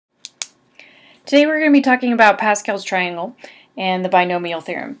Today we're going to be talking about Pascal's triangle and the binomial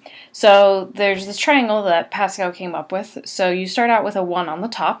theorem. So there's this triangle that Pascal came up with. So you start out with a 1 on the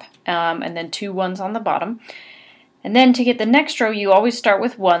top and then 2 1s on the bottom. And then to get the next row you always start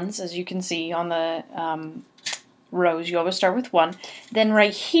with 1s, as you can see on the rows, you always start with 1. Then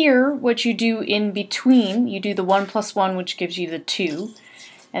right here, what you do in between, you do the 1 plus 1, which gives you the 2.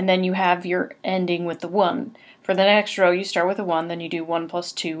 And then you have your ending with the 1. For the next row, you start with a 1, then you do 1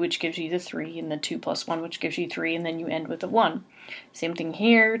 plus 2, which gives you the 3, and the 2 plus 1, which gives you 3, and then you end with a 1. Same thing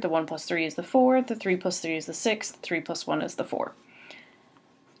here, the 1 plus 3 is the 4, the 3 plus 3 is the 6, the 3 plus 1 is the 4.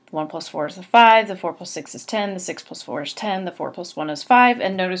 The 1 plus 4 is the 5, the 4 plus 6 is 10, the 6 plus 4 is 10, the 4 plus 1 is 5,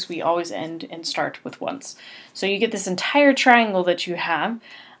 and notice we always end and start with 1s. So you get this entire triangle that you have,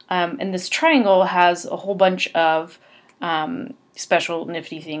 and this triangle has a whole bunch of special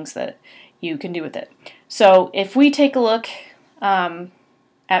nifty things that you can do with it. So if we take a look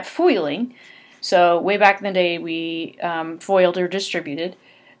at foiling, so way back in the day we foiled or distributed.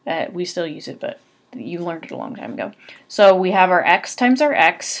 We still use it, but you learned it a long time ago. So we have our x times our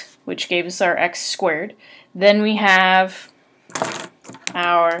x, which gave us our x squared. Then we have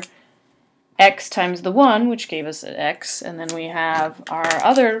our x times the 1, which gave us an x. And then we have our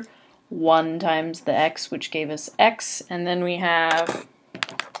other 1 times the x, which gave us x. And then we have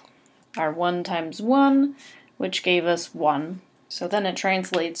our 1 times 1, which gave us 1. So then it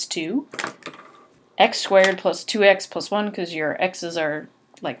translates to x squared plus 2x plus 1, because your x's are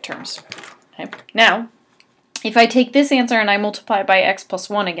like terms. Okay. Now, if I take this answer and I multiply it by x plus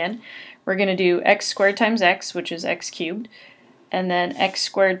 1 again, we're going to do x squared times x, which is x cubed, and then x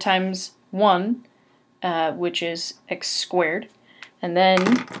squared times 1, which is x squared, and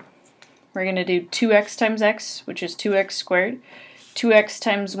then we're going to do 2x times x, which is 2x squared, 2x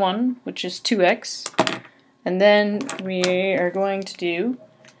times 1, which is 2x, and then we are going to do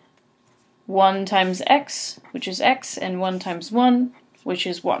 1 times x, which is x, and 1 times 1, which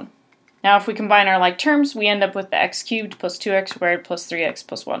is 1. Now if we combine our like terms, we end up with the x cubed plus 2x squared plus 3x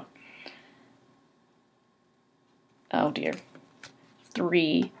plus 1. Oh dear.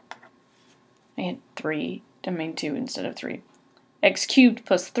 3. I had 3. I mean 2 instead of 3. X cubed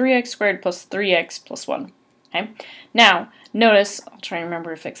plus 3x squared plus 3x plus 1. Okay. Now, notice, I'll try and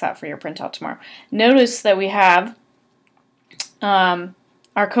remember to fix that for your printout tomorrow. Notice that we have our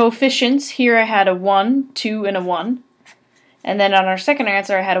coefficients. Here I had a 1, 2, and a 1. And then on our second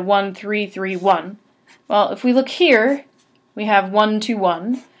answer I had a 1, 3, 3, 1. Well, if we look here, we have 1, 2,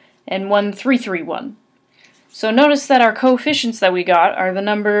 1 and 1, 3, 3, 1. So notice that our coefficients that we got are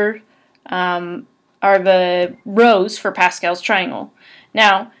the rows for Pascal's triangle.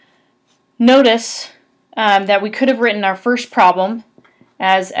 Now, notice that we could have written our first problem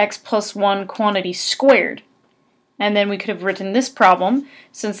as x plus 1 quantity squared. And then we could have written this problem,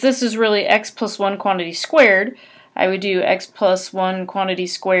 since this is really x plus 1 quantity squared, I would do x plus 1 quantity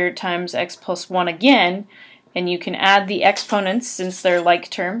squared times x plus 1 again, and you can add the exponents since they're like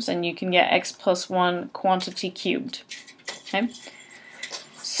terms, and you can get x plus 1 quantity cubed. Okay?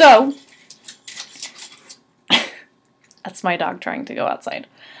 So, that's my dog trying to go outside.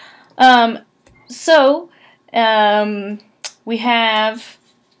 We have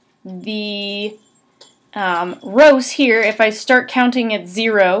the rows here. If I start counting at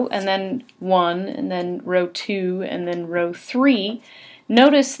 0 and then 1 and then row 2 and then row 3,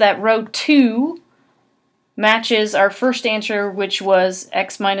 notice that row 2 matches our first answer, which was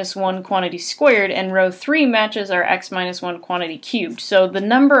x minus 1 quantity squared, and row 3 matches our x minus 1 quantity cubed. So the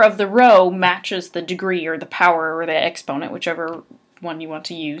number of the row matches the degree or the power or the exponent, whichever one you want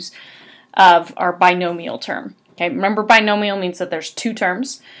to use, of our binomial term. Okay, remember binomial means that there's 2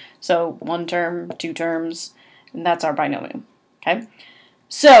 terms. So 1 term, 2 terms, and that's our binomial. Okay,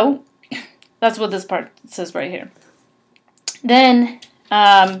 so that's what this part says right here. Then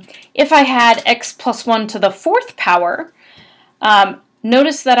if I had x plus 1 to the 4th power,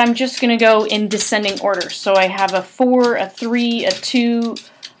 notice that I'm just going to go in descending order. So I have a 4, a 3, a 2,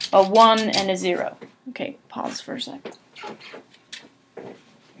 a 1, and a 0. Okay, pause for a second.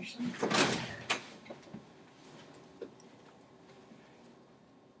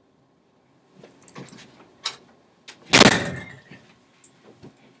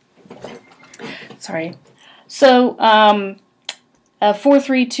 Sorry. So, 4,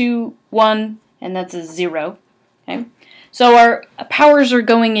 3, 2, 1, and that's a 0. Okay. So our powers are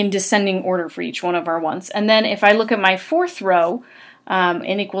going in descending order for each one of our ones. And then if I look at my 4th row,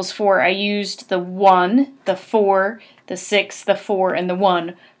 n equals 4, I used the 1, the 4, the 6, the 4, and the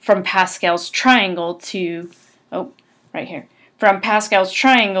 1 from Pascal's triangle to, right here, from Pascal's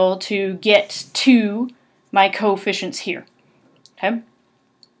triangle to get to my coefficients here. Okay.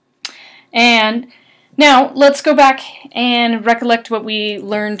 And now let's go back and recollect what we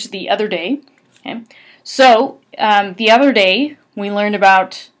learned the other day. Okay? So the other day we learned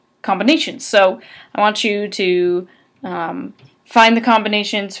about combinations. So I want you to find the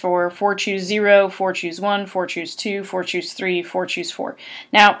combinations for 4 choose 0, 4 choose 1, 4 choose 2, 4 choose 3, 4 choose 4.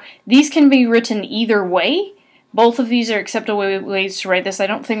 Now, these can be written either way. Both of these are acceptable ways to write this. I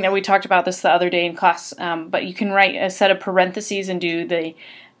don't think that we talked about this the other day in class, but you can write a set of parentheses and do the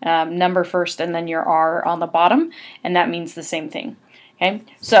number first and then your R on the bottom, and that means the same thing. Okay,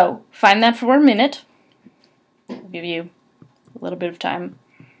 so find that for a minute. I'll give you a little bit of time.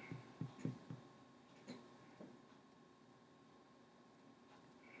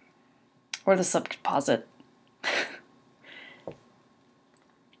 Or the subcomposite.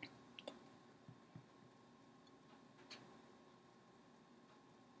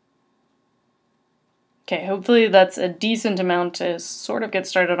 Okay, hopefully that's a decent amount to sort of get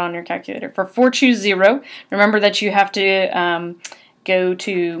started on your calculator. For 4 choose 0, remember that you have to go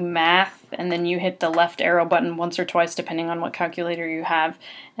to math and then you hit the left arrow button once or twice depending on what calculator you have.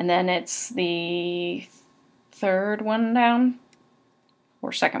 And then it's the third one down.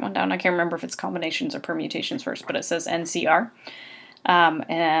 Or second one down. I can't remember if it's combinations or permutations first, but it says NCR.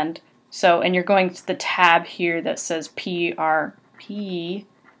 And you're going to the tab here that says PRB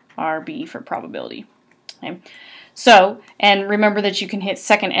for probability. Okay. So, and remember that you can hit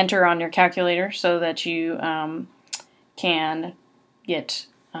second enter on your calculator so that you can get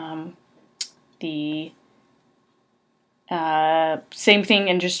the same thing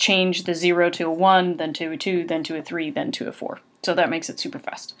and just change the 0 to a 1, then to a 2, then to a 3, then to a 4. So that makes it super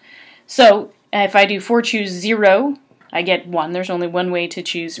fast. So if I do 4 choose 0, I get 1. There's only one way to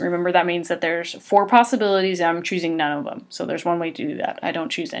choose. Remember, that means that there's 4 possibilities and I'm choosing none of them. So there's one way to do that. I don't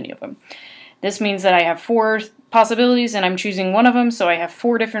choose any of them. This means that I have 4 possibilities and I'm choosing one of them, so I have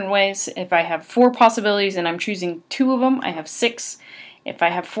 4 different ways. If I have 4 possibilities and I'm choosing 2 of them, I have 6. If I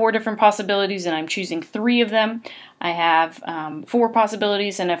have 4 different possibilities and I'm choosing 3 of them, I have 4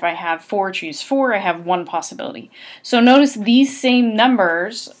 possibilities, and if I have 4 choose 4, I have 1 possibility. So notice these same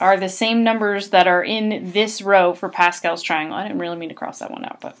numbers are the same numbers that are in this row for Pascal's triangle. I didn't really mean to cross that one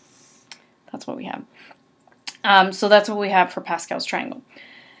out, but that's what we have. So that's what we have for Pascal's triangle.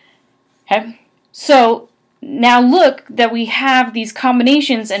 Okay, so now look that we have these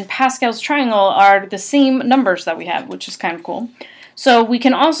combinations, and Pascal's triangle are the same numbers that we have, which is kind of cool. So we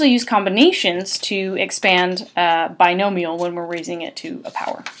can also use combinations to expand binomial when we're raising it to a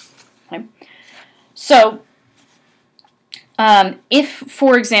power. Okay? So if,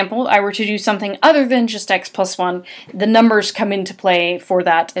 for example, I were to do something other than just x plus 1, the numbers come into play for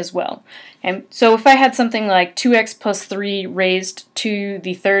that as well. Okay? So if I had something like 2x plus 3 raised to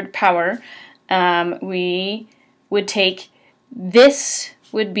the third power, we would take, this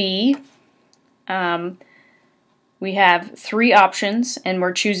would be, we have 3 options and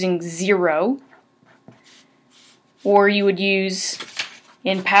we're choosing 0. Or you would use,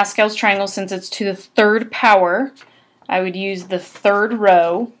 in Pascal's triangle, since it's to the third power, I would use the third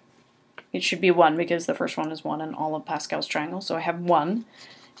row. It should be 1 because the first one is 1 in all of Pascal's triangle, so I have 1.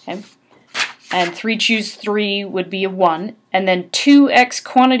 Okay. And 3 choose 3 would be a 1. And then 2x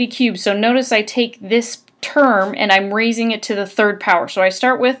quantity cubed. So notice I take this term and I'm raising it to the third power. So I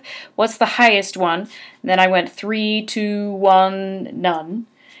start with what's the highest one, and then I went 3, 2, 1, none.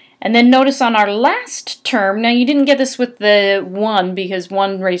 And then notice on our last term, now you didn't get this with the 1 because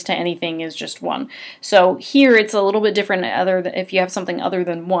 1 raised to anything is just 1. So here it's a little bit different if you have something other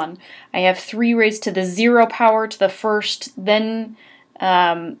than 1. I have 3 raised to the 0 power, to the first, then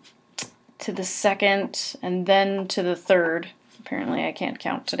to the second, and then to the third. Apparently I can't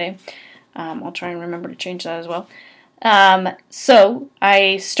count today. I'll try and remember to change that as well. So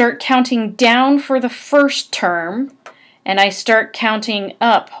I start counting down for the first term, and I start counting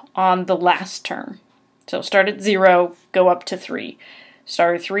up on the last term. So start at 0, go up to 3.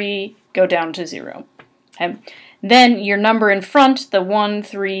 Start at 3, go down to 0. Okay. Then your number in front, the 1,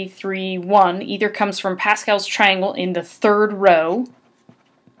 3, 3, 1, either comes from Pascal's triangle in the third row,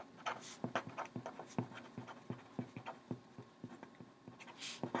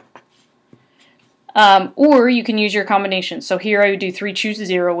 or you can use your combination. So here I would do 3 choose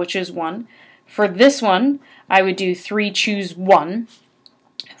 0, which is 1. For this one, I would do 3 choose 1.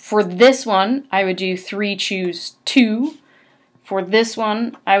 For this one, I would do 3 choose 2. For this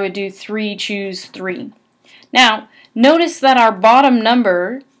one, I would do 3 choose 3. Now, notice that our bottom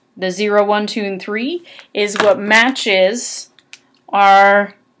number, the 0, 1, 2, and 3, is what matches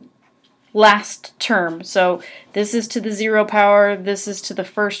our last term. So this is to the 0 power, this is to the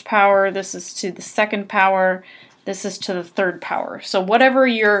first power, this is to the second power, this is to the third power. So whatever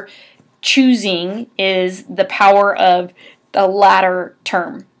your choosing is the power of the latter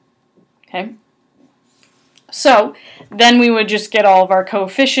term. Okay? So then we would just get all of our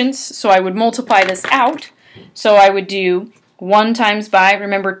coefficients. So I would multiply this out. So I would do 1 times by,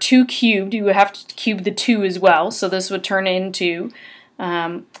 remember 2 cubed, you would have to cube the 2 as well. So this would turn into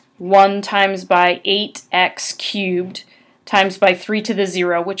 1 times by 8x cubed times by 3 to the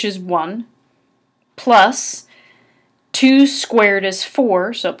 0, which is 1, plus 2 squared is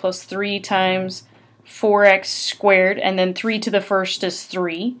 4, so plus 3 times 4x squared, and then 3 to the first is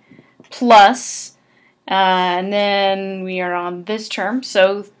 3, plus, and then we are on this term,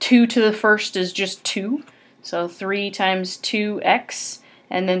 so 2 to the first is just 2, so 3 times 2x,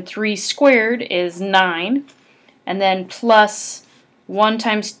 and then 3 squared is 9, and then plus 1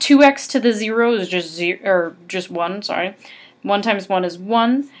 times 2x to the 0 is just 0, or just 1, sorry. 1 times 1 is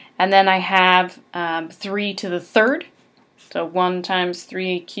 1, and then I have 3 to the third, so 1 times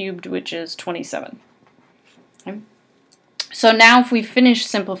 3 cubed, which is 27. Okay. So now if we finish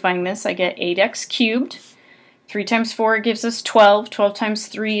simplifying this, I get 8x cubed. 3 times 4 gives us 12. 12 times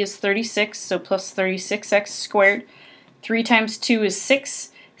 3 is 36, so plus 36x squared. 3 times 2 is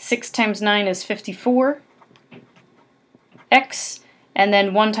 6. 6 times 9 is 54. X, and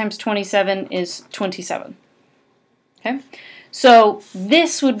then 1 times 27 is 27. Okay? So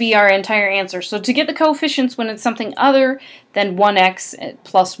this would be our entire answer. So to get the coefficients when it's something other than 1x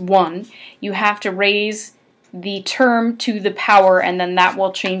plus 1, you have to raise the term to the power, and then that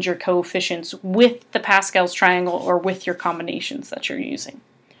will change your coefficients with the Pascal's triangle or with your combinations that you're using.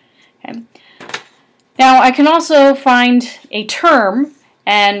 Okay. Now I can also find a term,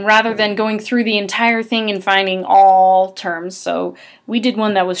 and rather than going through the entire thing and finding all terms, so we did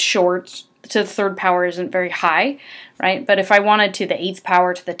one that was short, to the third power isn't very high, right? But if I wanted to the 8th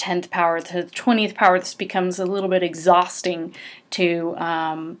power, to the 10th power, to the 20th power, this becomes a little bit exhausting to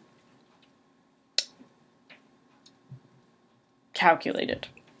calculate it.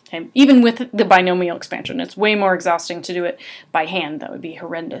 Okay? Even with the binomial expansion, it's way more exhausting to do it by hand. That would be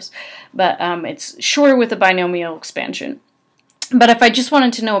horrendous. But it's shorter with the binomial expansion. But if I just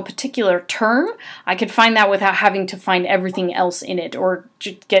wanted to know a particular term, I could find that without having to find everything else in it or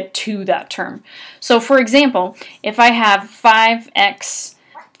just get to that term. So for example, if I have 5x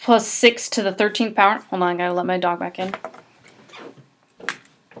plus 6 to the 13th power, hold on, I gotta let my dog back in.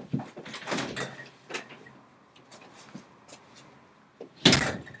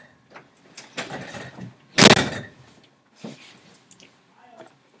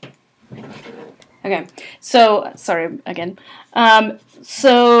 Okay, so, sorry again. 5x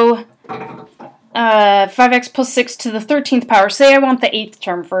plus 6 to the 13th power. Say I want the 8th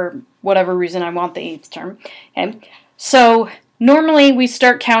term for whatever reason I want the 8th term. Okay, so normally we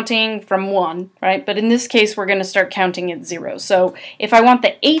start counting from 1, right? But in this case we're going to start counting at 0. So if I want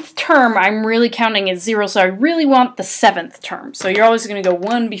the 8th term, I'm really counting at 0, so I really want the 7th term. So you're always going to go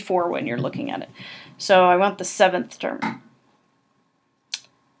 1 before when you're looking at it. So I want the 7th term.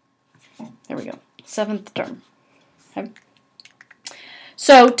 There we go. 7th term. Okay.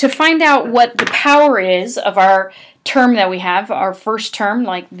 So to find out what the power is of our term that we have, our first term,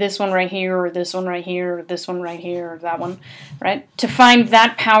 like this one right here, or this one right here, or this one right here, or that one, right? To find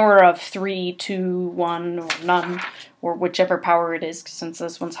that power of 3, 2, 1, or none, or whichever power it is, since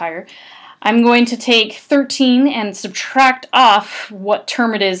this one's higher, I'm going to take 13 and subtract off what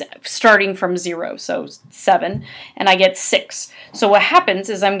term it is starting from 0, so 7, and I get 6. So what happens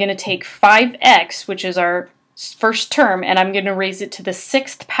is I'm going to take 5x, which is our first term, and I'm going to raise it to the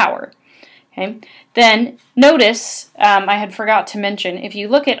 6th power. Okay. Then notice, I had forgot to mention, if you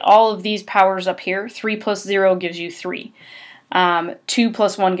look at all of these powers up here, 3 plus 0 gives you 3. 2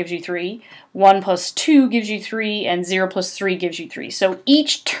 plus 1 gives you 3, 1 plus 2 gives you 3, and 0 plus 3 gives you 3. So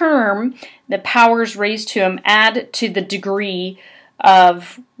each term, the powers raised to them add to the degree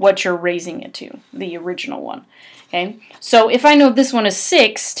of what you're raising it to, the original one. Okay, so if I know this one is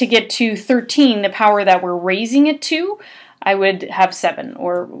 6, to get to 13, the power that we're raising it to, I would have 7,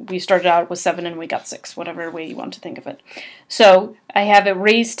 or we started out with 7 and we got 6, whatever way you want to think of it. So I have it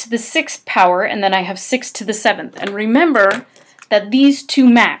raised to the 6th power, and then I have 6 to the 7th. And remember that these two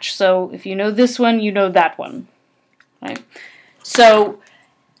match. So if you know this one, you know that one. Right? So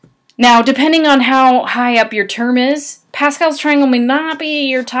now, depending on how high up your term is, Pascal's triangle may not be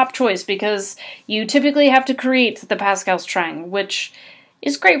your top choice because you typically have to create the Pascal's triangle, which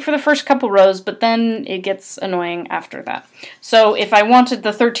is great for the first couple rows, but then it gets annoying after that. So if I wanted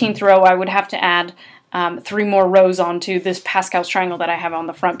the 13th row, I would have to add 3 more rows onto this Pascal's triangle that I have on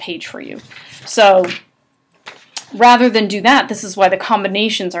the front page for you. So rather than do that, this is why the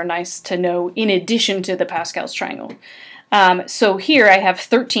combinations are nice to know in addition to the Pascal's triangle. So here I have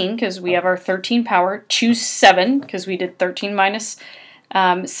 13 because we have our 13 power. Choose 7 because we did 13 minus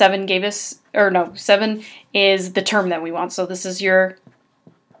 7 gave us, or no, 7 is the term that we want. So this is your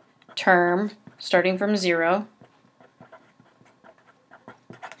term starting from 0.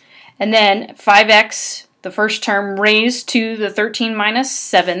 And then 5x, the first term, raised to the 13 minus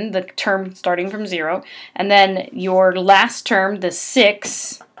 7, the term starting from 0. And then your last term, the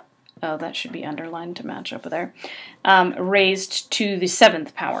 6, oh, that should be underlined to match up with there, raised to the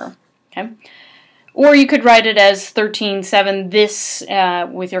 7th power. Okay. Or you could write it as 13, 7, this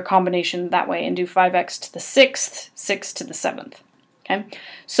with your combination that way, and do 5x to the 6th, 6 to the 7th. Okay.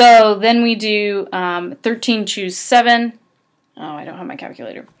 So then we do 13 choose 7. Oh, I don't have my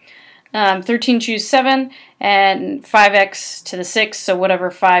calculator. 13 choose 7, and 5x to the 6th, so whatever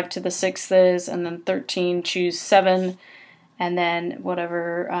 5 to the 6th is, and then 13 choose 7, and then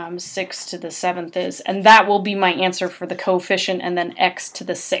whatever 6 to the 7th is, and that will be my answer for the coefficient, and then x to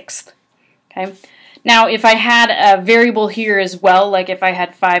the 6th. Okay. Now, if I had a variable here as well, like if I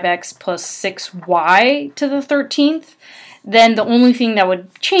had 5x plus 6y to the 13th, then the only thing that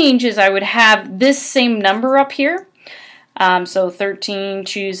would change is I would have this same number up here. So 13,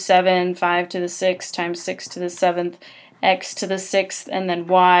 choose 7, 5 to the 6th times 6 to the 7th, x to the 6th, and then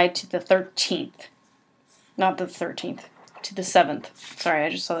y to the 13th. Not the 13th, to the 7th. Sorry, I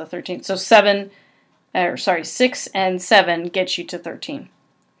just saw the 13th. So 6 and 7 gets you to 13.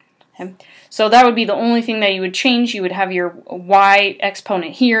 Okay. So that would be the only thing that you would change. You would have your y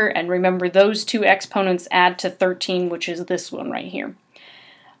exponent here, and remember those two exponents add to 13, which is this one right here.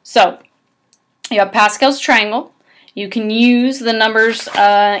 So you have Pascal's triangle. You can use the numbers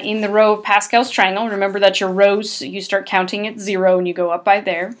in the row of Pascal's triangle. Remember that your rows, you start counting at 0 and you go up by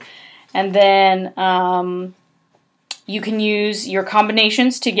there. And then you can use your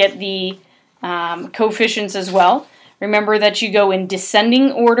combinations to get the coefficients as well. Remember that you go in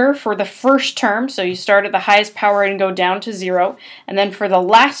descending order for the first term, so you start at the highest power and go down to 0. And then for the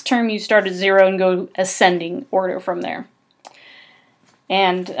last term, you start at 0 and go ascending order from there.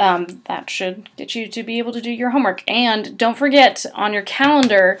 And that should get you to be able to do your homework. And don't forget, on your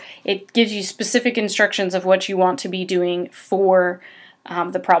calendar, it gives you specific instructions of what you want to be doing for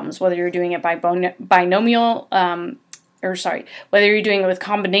the problems, whether you're doing it by binomial, whether you're doing it with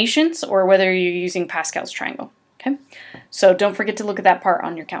combinations or whether you're using Pascal's triangle. Okay, so don't forget to look at that part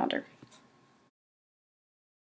on your calendar.